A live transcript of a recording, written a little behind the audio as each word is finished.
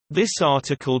This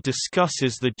article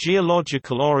discusses the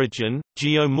geological origin,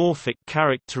 geomorphic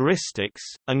characteristics,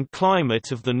 and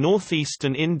climate of the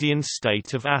northeastern Indian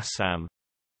state of Assam.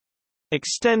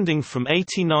 Extending from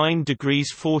 89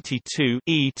 degrees 42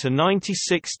 E to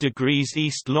 96 degrees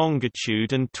east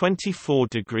longitude and 24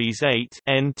 degrees 8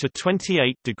 N to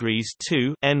 28 degrees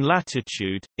 2 N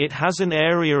latitude, it has an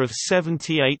area of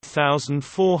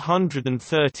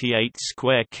 78,438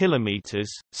 square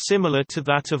kilometers, similar to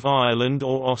that of Ireland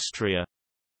or Austria.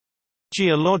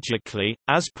 Geologically,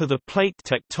 as per the plate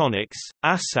tectonics,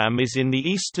 Assam is in the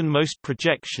easternmost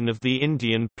projection of the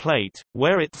Indian plate,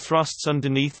 where it thrusts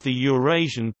underneath the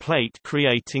Eurasian plate,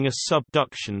 creating a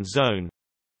subduction zone.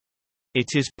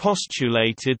 It is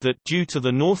postulated that due to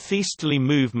the northeasterly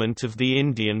movement of the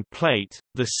Indian plate,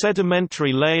 the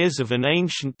sedimentary layers of an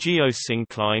ancient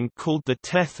geosyncline called the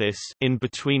Tethys in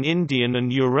between Indian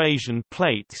and Eurasian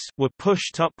plates were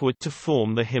pushed upward to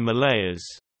form the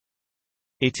Himalayas.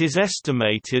 It is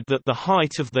estimated that the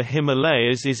height of the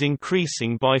Himalayas is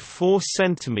increasing by 4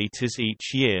 cm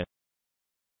each year.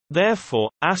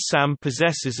 Therefore, Assam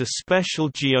possesses a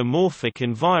special geomorphic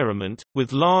environment,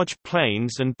 with large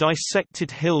plains and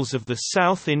dissected hills of the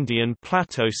South Indian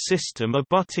Plateau system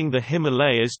abutting the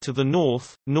Himalayas to the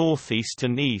north, northeast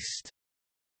and east.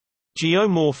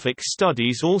 Geomorphic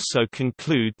studies also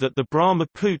conclude that the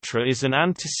Brahmaputra is an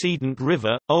antecedent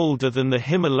river, older than the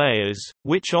Himalayas,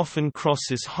 which often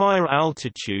crosses higher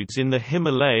altitudes in the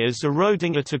Himalayas,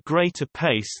 eroding at a greater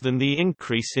pace than the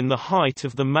increase in the height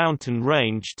of the mountain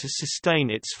range to sustain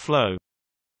its flow.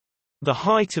 The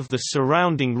height of the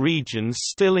surrounding regions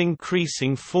still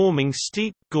increasing, forming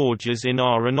steep gorges in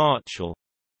Arunachal.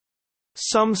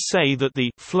 Some say that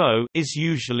the flow is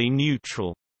usually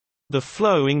neutral. The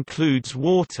flow includes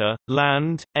water,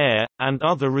 land, air, and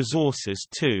other resources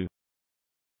too.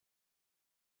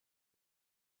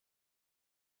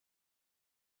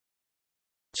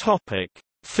 Topic: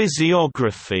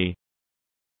 Physiography.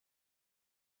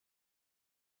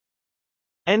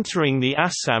 Entering the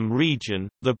Assam region,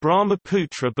 the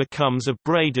Brahmaputra becomes a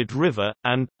braided river,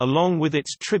 and, along with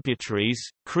its tributaries,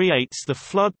 creates the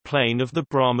floodplain of the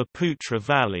Brahmaputra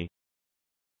Valley.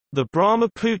 The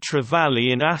Brahmaputra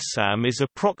Valley in Assam is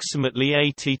approximately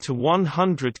 80 to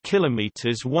 100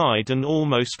 km wide and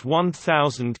almost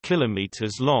 1,000 km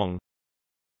long.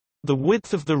 The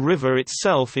width of the river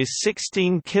itself is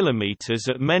 16 km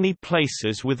at many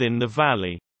places within the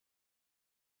valley.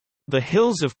 The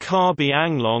hills of Karbi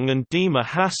Anglong and Dima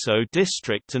Hasso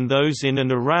district and those in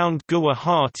and around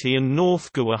Guwahati and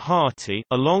North Guwahati,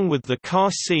 along with the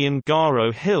Khasi and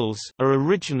Garo hills, are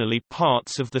originally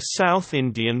parts of the South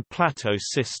Indian Plateau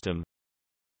system.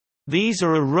 These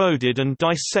are eroded and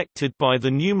dissected by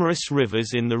the numerous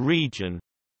rivers in the region.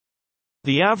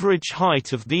 The average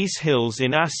height of these hills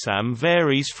in Assam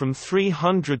varies from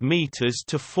 300 meters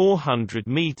to 400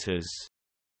 meters.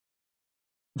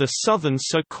 The southern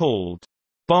so-called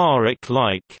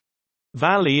Barak-like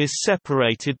valley is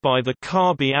separated by the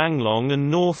Karbi Anglong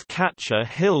and North Kacha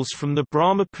hills from the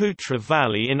Brahmaputra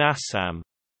Valley in Assam.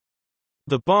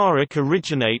 The Barak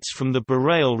originates from the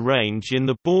Barail range in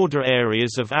the border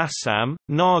areas of Assam,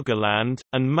 Nagaland,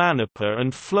 and Manipur,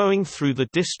 and flowing through the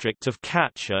district of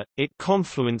Kacha, it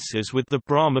confluences with the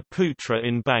Brahmaputra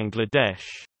in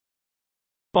Bangladesh.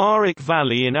 Barak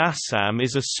Valley in Assam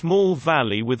is a small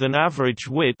valley with an average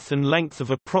width and length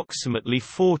of approximately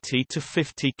 40 to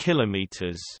 50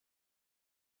 km.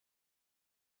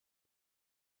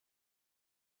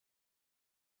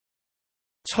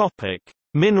 Topic: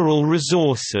 Mineral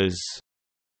resources.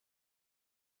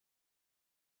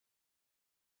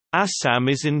 Assam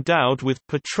is endowed with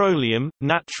petroleum,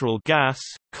 natural gas,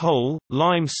 coal,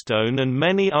 limestone and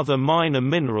many other minor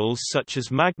minerals such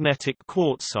as magnetic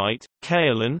quartzite,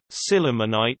 kaolin,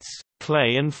 sillimanites,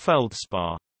 clay and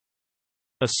feldspar.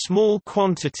 A small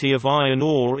quantity of iron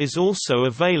ore is also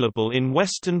available in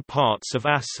western parts of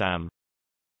Assam.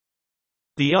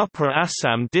 The Upper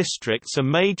Assam districts are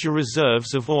major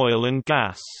reserves of oil and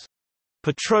gas.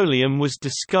 Petroleum was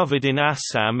discovered in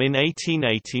Assam in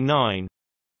 1889.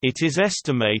 It is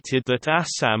estimated that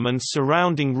Assam and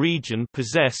surrounding region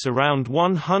possess around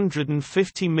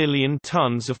 150 million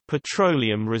tons of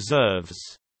petroleum reserves.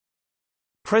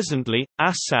 Presently,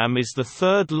 Assam is the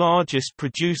third largest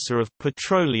producer of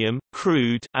petroleum,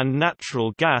 crude, and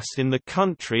natural gas in the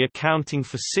country, accounting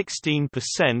for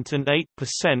 16% and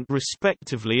 8%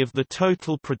 respectively of the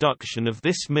total production of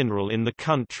this mineral in the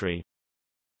country.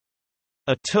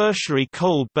 A tertiary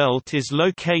coal belt is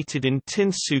located in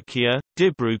Tinsukia,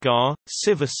 Dibrugarh,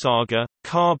 Sivasagar,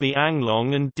 Karbi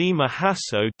Anglong and Dima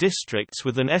Hasso districts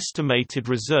with an estimated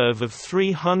reserve of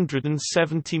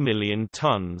 370 million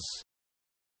tons.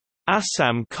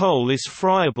 Assam coal is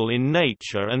friable in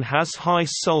nature and has high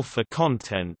sulfur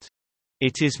content.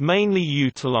 It is mainly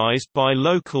utilized by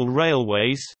local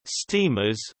railways,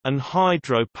 steamers, and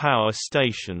hydro-power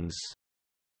stations.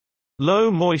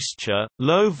 Low-moisture,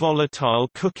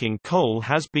 low-volatile cooking coal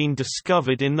has been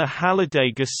discovered in the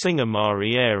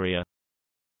Halladega-Singamari area.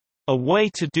 A way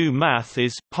to do math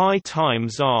is pi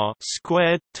times r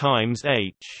squared times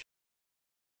h.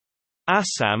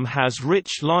 Assam has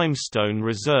rich limestone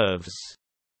reserves.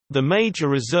 The major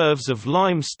reserves of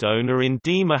limestone are in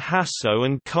Dima Hasso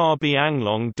and Karbi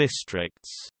Anglong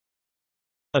districts.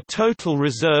 A total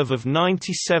reserve of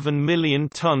 97 million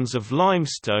tons of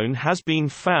limestone has been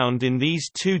found in these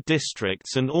two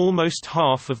districts, and almost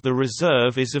half of the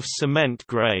reserve is of cement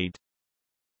grade.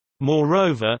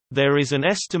 Moreover, there is an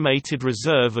estimated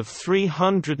reserve of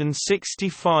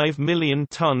 365 million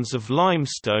tons of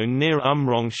limestone near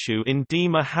Umrongshu in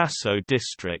Dima Hasso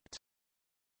district.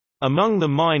 Among the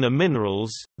minor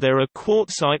minerals, there are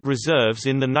quartzite reserves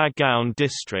in the Nagaon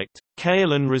district,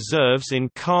 kaolin reserves in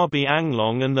Karbi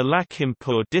Anglong and the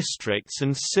Lakhimpur districts,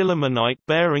 and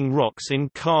sillimanite-bearing rocks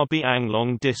in Karbi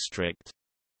Anglong district.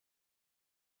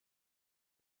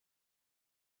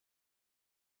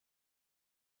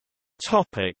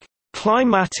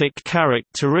 Climatic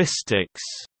characteristics.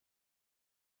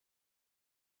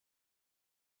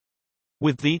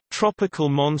 With the tropical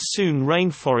monsoon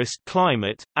rainforest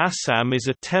climate, Assam is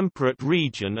a temperate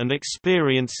region and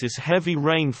experiences heavy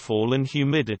rainfall and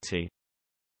humidity.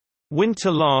 Winter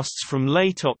lasts from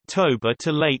late October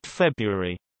to late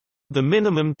February. The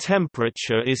minimum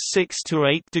temperature is 6 to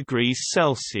 8 degrees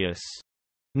Celsius.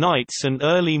 Nights and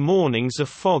early mornings are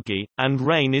foggy, and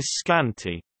rain is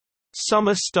scanty.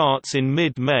 Summer starts in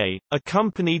mid-May,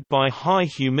 accompanied by high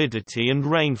humidity and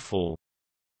rainfall.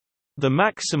 The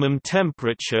maximum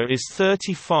temperature is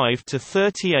 35 to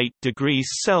 38 degrees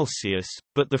Celsius,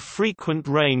 but the frequent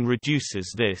rain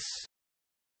reduces this.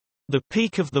 The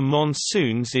peak of the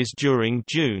monsoons is during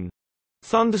June.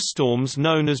 Thunderstorms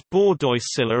known as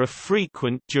bordoisilla are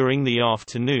frequent during the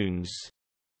afternoons.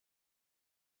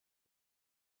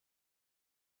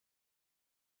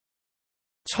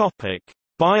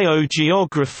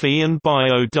 Biogeography and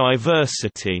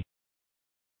biodiversity.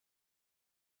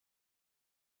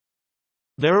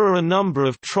 There are a number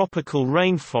of tropical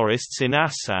rainforests in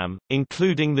Assam,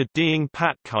 including the Dieng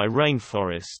Patkai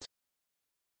rainforest.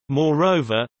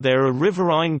 Moreover, there are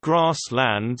riverine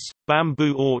grasslands,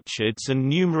 bamboo orchards and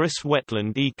numerous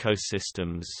wetland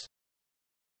ecosystems.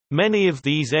 Many of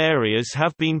these areas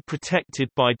have been protected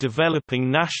by developing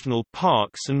national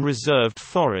parks and reserved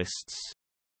forests.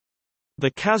 The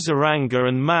Kaziranga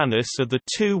and Manas are the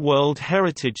two World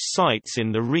Heritage Sites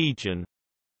in the region.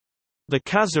 The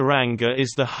Kaziranga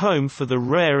is the home for the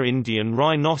rare Indian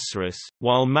rhinoceros,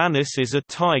 while Manas is a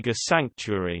tiger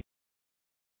sanctuary.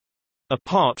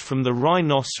 Apart from the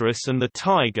rhinoceros and the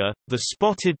tiger, the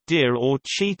spotted deer or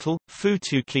cheetal,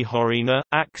 Futukihorina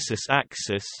axis,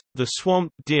 the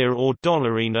swamp deer or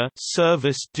dollarina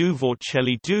Cervus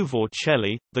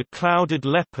duvorcelli, the clouded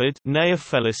leopard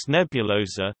Neophelus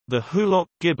nebulosa, the hulock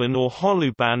gibbon or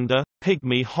holubanda,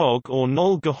 pygmy hog or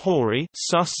nolgahori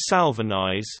Sus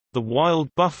salvanis, the wild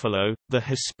buffalo, the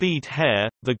hispid hare,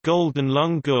 the golden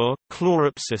langur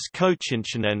Chloropsis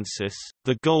cochinchinensis,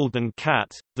 the golden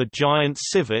cat, the giant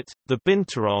civet, the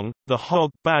binturong, the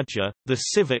hog badger, the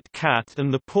civet cat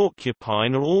and the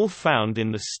porcupine are all found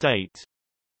in the state.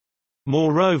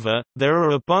 Moreover, there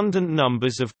are abundant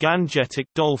numbers of gangetic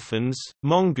dolphins,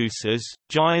 mongooses,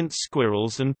 giant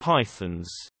squirrels and pythons.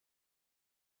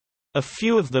 A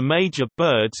few of the major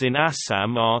birds in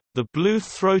Assam are, the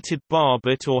blue-throated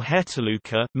barbet or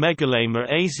heteluca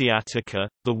Megalema asiatica,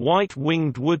 the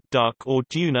white-winged wood duck or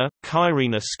duna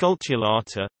Chirina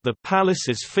sculptulata, the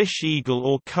Pallas's fish eagle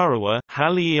or currawa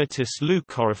Haliaeetus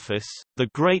leucoryphus, the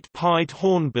great pied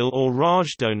hornbill or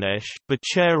rajdonesh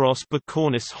Bacheros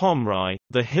bicornis homrai,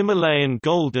 the Himalayan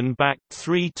golden-backed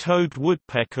three-toed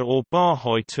woodpecker or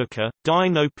barhoituka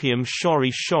Dinopium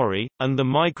shori, and the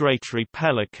migratory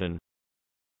pelican.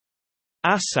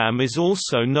 Assam is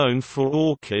also known for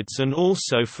orchids and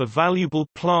also for valuable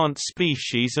plant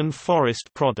species and forest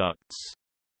products.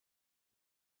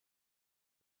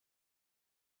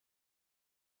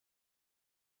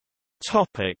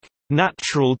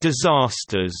 Natural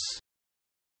disasters.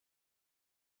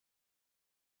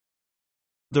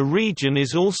 The region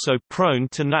is also prone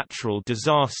to natural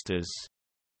disasters.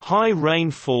 High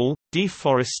rainfall,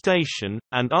 deforestation,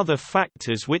 and other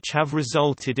factors which have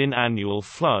resulted in annual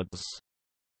floods.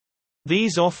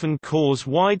 These often cause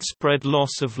widespread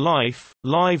loss of life,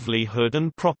 livelihood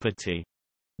and property.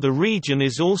 The region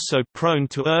is also prone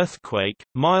to earthquake.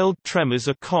 Mild tremors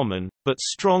are common, but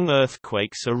strong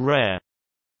earthquakes are rare.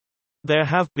 There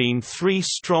have been 3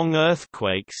 strong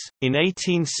earthquakes. In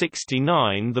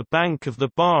 1869, the bank of the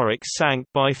Barak sank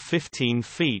by 15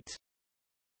 feet.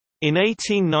 In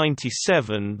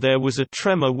 1897 there was a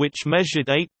tremor which measured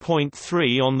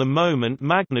 8.3 on the moment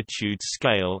magnitude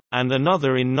scale, and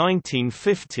another in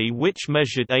 1950 which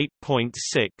measured 8.6.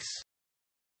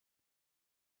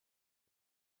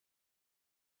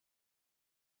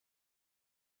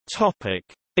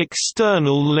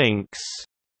 External links.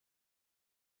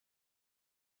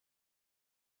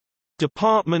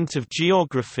 Department of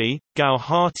Geography,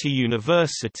 Gauhati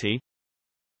University.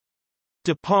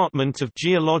 Department of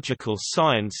Geological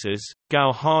Sciences,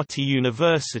 Gauhati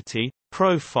University,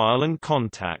 Profile and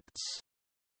Contacts.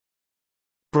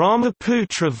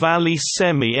 Brahmaputra Valley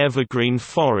Semi-Evergreen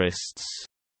Forests.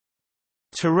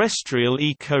 Terrestrial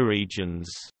Ecoregions.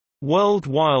 World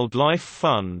Wildlife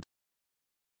Fund.